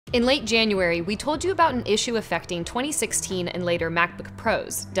In late January, we told you about an issue affecting 2016 and later MacBook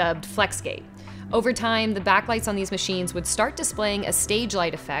Pros, dubbed Flexgate. Over time, the backlights on these machines would start displaying a stage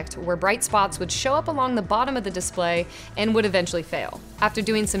light effect where bright spots would show up along the bottom of the display and would eventually fail. After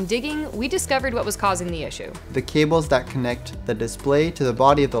doing some digging, we discovered what was causing the issue. The cables that connect the display to the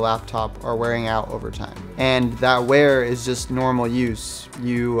body of the laptop are wearing out over time. And that wear is just normal use,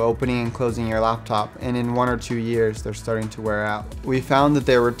 you opening and closing your laptop, and in 1 or 2 years they're starting to wear out. We found that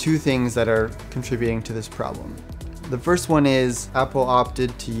there were 2 things that are contributing to this problem. The first one is Apple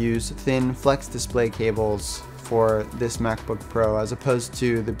opted to use thin flex display cables for this MacBook Pro as opposed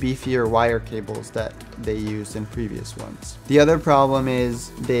to the beefier wire cables that they used in previous ones. The other problem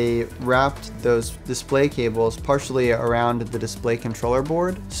is they wrapped those display cables partially around the display controller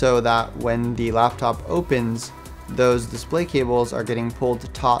board so that when the laptop opens, those display cables are getting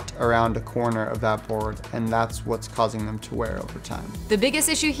pulled taut around a corner of that board, and that's what's causing them to wear over time. The biggest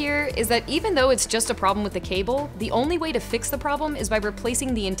issue here is that even though it's just a problem with the cable, the only way to fix the problem is by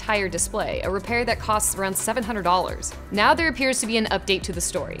replacing the entire display, a repair that costs around $700. Now there appears to be an update to the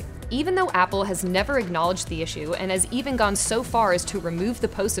story. Even though Apple has never acknowledged the issue and has even gone so far as to remove the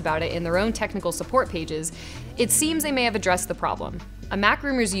posts about it in their own technical support pages, it seems they may have addressed the problem. A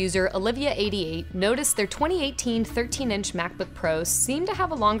MacRumors user, Olivia88, noticed their 2018 13-inch MacBook Pro seemed to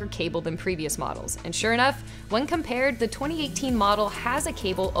have a longer cable than previous models, and sure enough, when compared, the 2018 model has a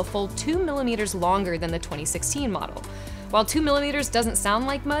cable a full 2 millimeters longer than the 2016 model. While 2 millimeters doesn't sound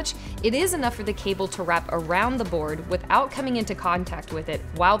like much, it is enough for the cable to wrap around the board without coming into contact with it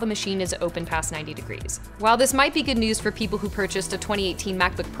while the machine is open past 90 degrees. While this might be good news for people who purchased a 2018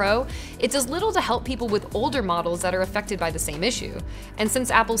 MacBook Pro, it does little to help people with older models that are affected by the same issue. And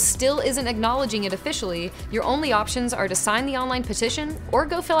since Apple still isn't acknowledging it officially, your only options are to sign the online petition or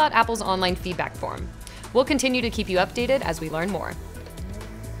go fill out Apple's online feedback form. We'll continue to keep you updated as we learn more.